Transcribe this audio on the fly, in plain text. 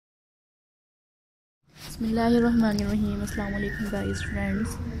Bismillahirrahmanirrahim. Assalamu alaikum guys,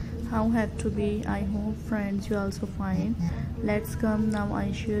 friends. How have to be? I hope friends you also fine. Let's come now.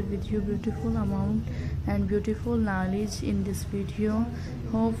 I share with you beautiful amount and beautiful knowledge in this video.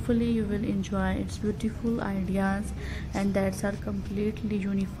 Hopefully you will enjoy its beautiful ideas and that are completely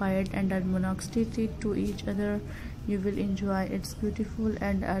unified and are monoxided to each other. You will enjoy its beautiful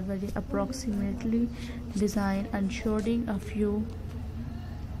and are very approximately designed and showing a few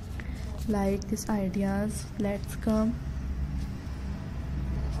like these ideas. Let's come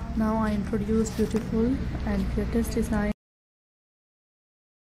now. I introduce beautiful and greatest design.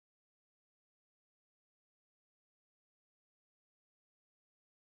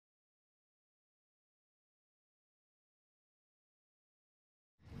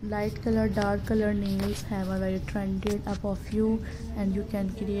 Light color, dark color nails have a very trended up of you, and you can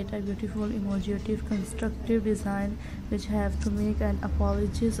create a beautiful emotive constructive design which have to make an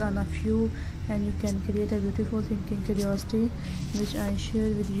apologies on a few, and you can create a beautiful thinking curiosity which I share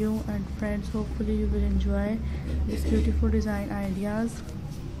with you. And friends, hopefully you will enjoy this beautiful design ideas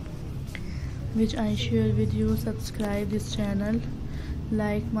which I share with you. Subscribe this channel,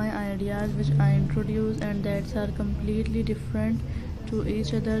 like my ideas which I introduce and that are completely different to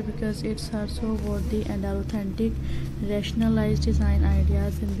each other because it's are so worthy and authentic rationalized design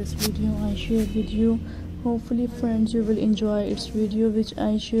ideas. In this video I share with you. Hopefully friends you will enjoy its video which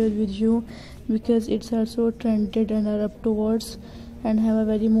I share with you because it's also trended and are up towards and have a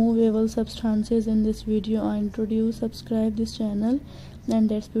very movable substances. In this video I introduce. Subscribe this channel and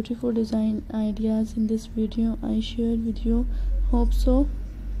that's beautiful design ideas in this video I share with you. Hope so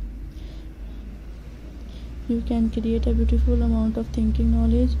you can create a beautiful amount of thinking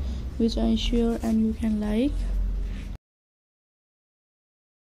knowledge which I share and you can like.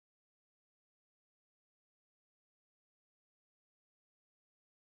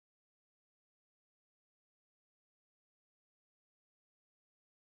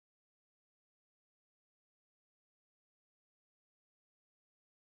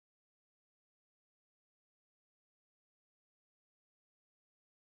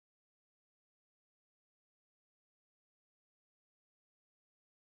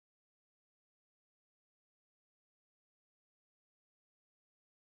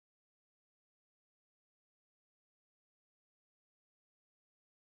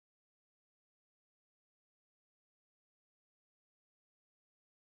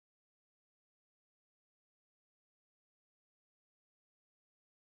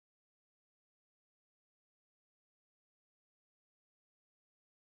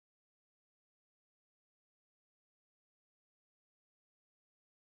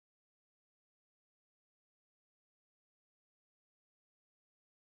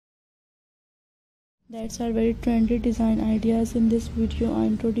 That's our very trendy design ideas in this video I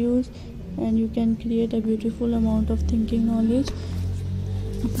introduce, and you can create a beautiful amount of thinking knowledge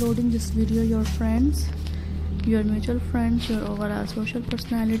uploading this video your friends, your mutual friends, your overall social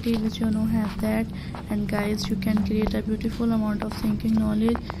personality which you know have that. And guys, you can create a beautiful amount of thinking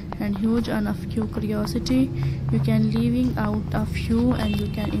knowledge and huge enough curiosity. You can leaving out a few and you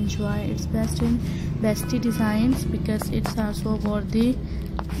can enjoy its bestie designs because it's also worthy.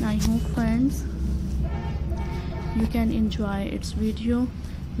 I hope friends you can enjoy its video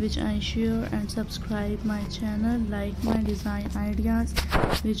which I share and subscribe my channel, like my design ideas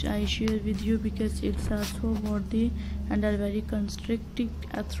which I share with you because it's also worthy and are very constructive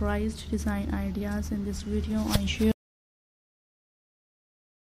authorized design ideas. In this video I share.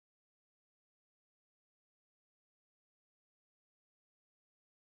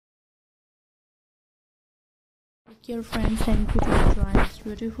 Take care friends, thank you to enjoy its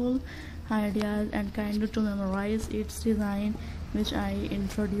beautiful ideas and kind to memorize its design which I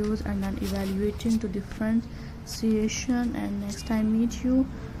introduce and then evaluating to differentiation. And next time meet you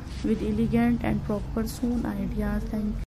with elegant and proper soon ideas. Thank you.